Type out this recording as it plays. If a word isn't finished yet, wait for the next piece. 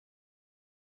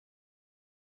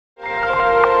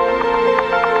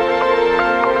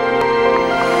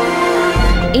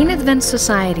advanced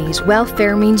societies,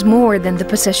 welfare means more than the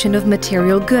possession of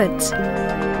material goods.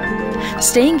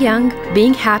 Staying young,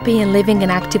 being happy, and living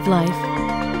an active life.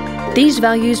 These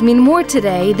values mean more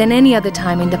today than any other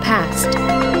time in the past.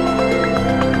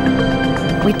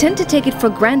 We tend to take it for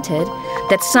granted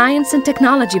that science and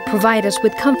technology provide us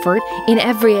with comfort in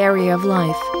every area of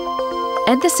life.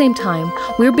 At the same time,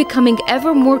 we're becoming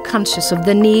ever more conscious of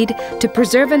the need to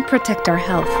preserve and protect our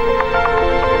health.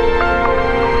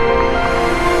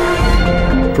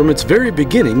 From its very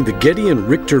beginning, the Gedeon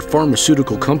Richter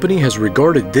pharmaceutical company has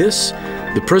regarded this,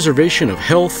 the preservation of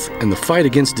health and the fight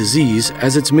against disease,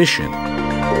 as its mission.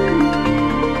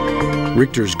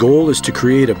 Richter's goal is to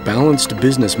create a balanced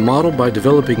business model by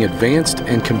developing advanced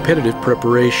and competitive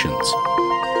preparations.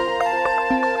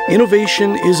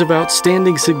 Innovation is of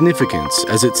outstanding significance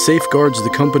as it safeguards the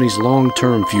company's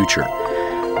long-term future.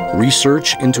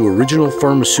 Research into original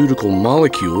pharmaceutical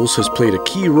molecules has played a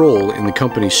key role in the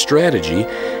company's strategy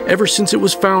ever since it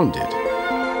was founded.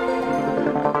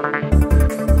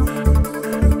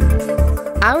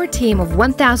 Our team of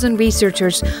 1,000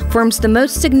 researchers forms the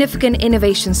most significant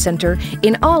innovation center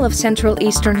in all of Central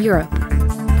Eastern Europe.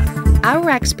 Our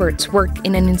experts work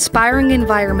in an inspiring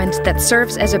environment that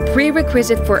serves as a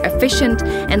prerequisite for efficient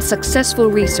and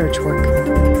successful research work.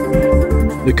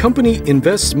 The company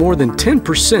invests more than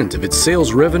 10% of its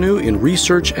sales revenue in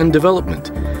research and development,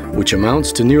 which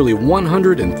amounts to nearly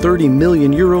 130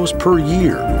 million euros per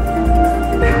year.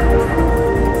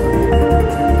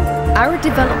 Our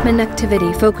development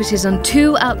activity focuses on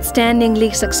two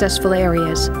outstandingly successful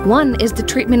areas. One is the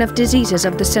treatment of diseases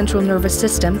of the central nervous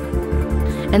system,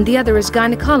 and the other is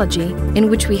gynecology, in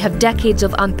which we have decades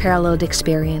of unparalleled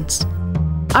experience.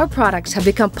 Our products have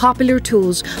become popular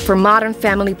tools for modern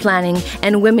family planning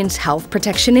and women's health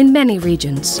protection in many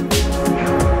regions.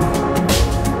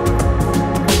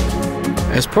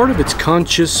 As part of its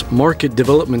conscious market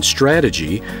development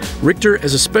strategy, Richter,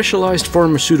 as a specialized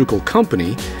pharmaceutical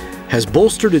company, has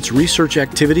bolstered its research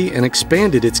activity and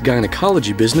expanded its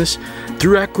gynecology business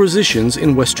through acquisitions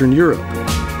in Western Europe.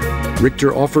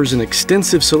 Richter offers an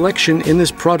extensive selection in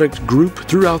this product group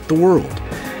throughout the world,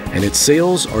 and its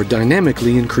sales are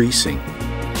dynamically increasing.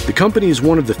 The company is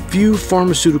one of the few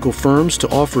pharmaceutical firms to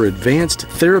offer advanced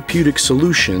therapeutic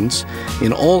solutions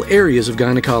in all areas of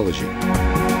gynecology.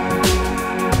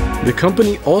 The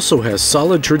company also has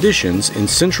solid traditions in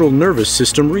central nervous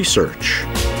system research.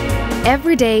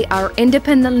 Every day, our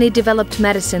independently developed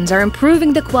medicines are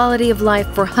improving the quality of life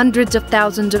for hundreds of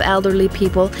thousands of elderly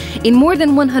people in more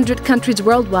than 100 countries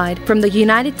worldwide, from the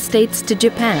United States to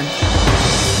Japan.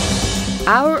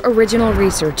 Our original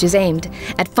research is aimed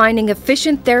at finding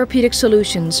efficient therapeutic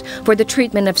solutions for the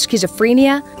treatment of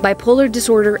schizophrenia, bipolar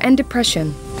disorder, and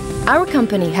depression. Our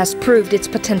company has proved its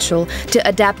potential to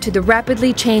adapt to the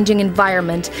rapidly changing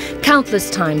environment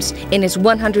countless times in its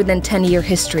 110-year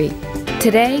history.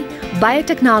 Today,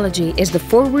 biotechnology is the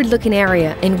forward-looking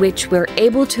area in which we're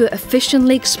able to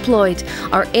efficiently exploit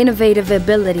our innovative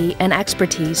ability and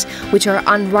expertise, which are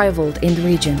unrivaled in the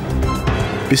region.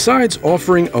 Besides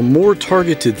offering a more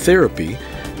targeted therapy,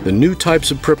 the new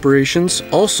types of preparations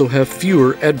also have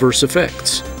fewer adverse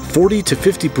effects. 40 to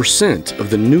 50% of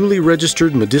the newly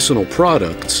registered medicinal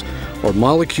products are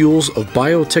molecules of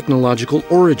biotechnological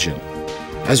origin.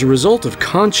 As a result of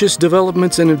conscious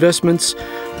developments and investments,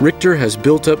 Richter has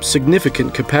built up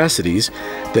significant capacities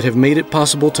that have made it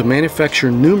possible to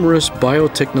manufacture numerous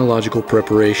biotechnological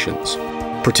preparations.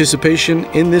 Participation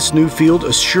in this new field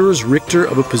assures Richter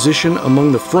of a position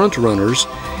among the front runners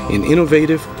in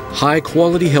innovative,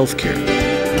 high-quality healthcare.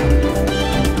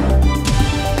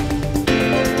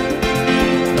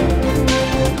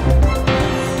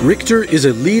 Richter is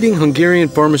a leading Hungarian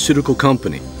pharmaceutical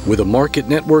company with a market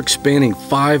network spanning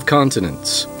 5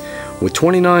 continents. With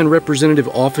 29 representative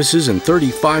offices and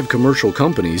 35 commercial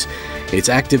companies, its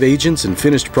active agents and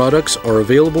finished products are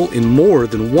available in more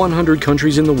than 100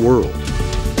 countries in the world.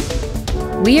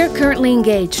 We are currently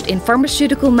engaged in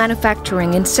pharmaceutical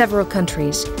manufacturing in several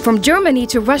countries. From Germany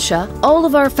to Russia, all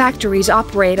of our factories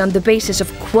operate on the basis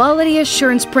of quality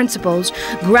assurance principles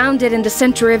grounded in the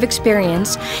century of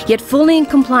experience, yet fully in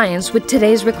compliance with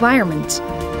today's requirements.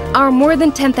 Our more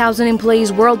than 10,000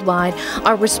 employees worldwide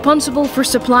are responsible for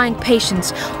supplying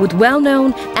patients with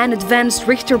well-known and advanced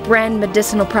Richter brand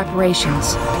medicinal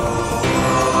preparations.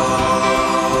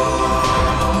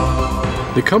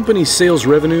 The company's sales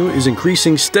revenue is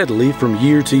increasing steadily from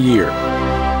year to year.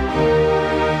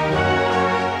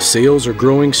 Sales are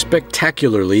growing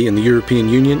spectacularly in the European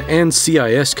Union and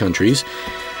CIS countries,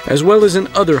 as well as in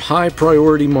other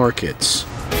high-priority markets.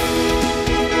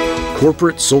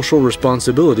 Corporate social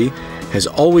responsibility has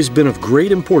always been of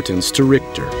great importance to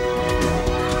Richter.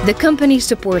 The company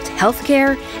supports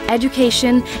healthcare,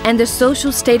 education, and the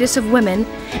social status of women,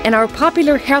 and our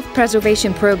popular health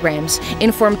preservation programs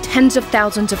inform tens of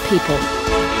thousands of people.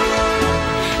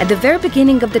 At the very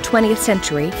beginning of the 20th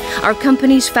century, our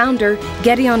company's founder,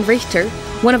 Gedeon Richter,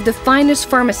 one of the finest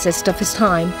pharmacists of his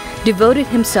time, devoted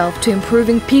himself to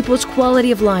improving people's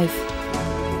quality of life.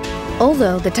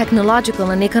 Although the technological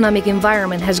and economic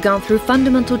environment has gone through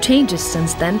fundamental changes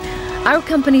since then, our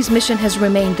company's mission has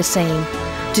remained the same: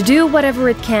 to do whatever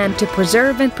it can to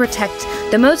preserve and protect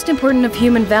the most important of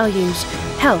human values,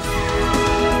 health.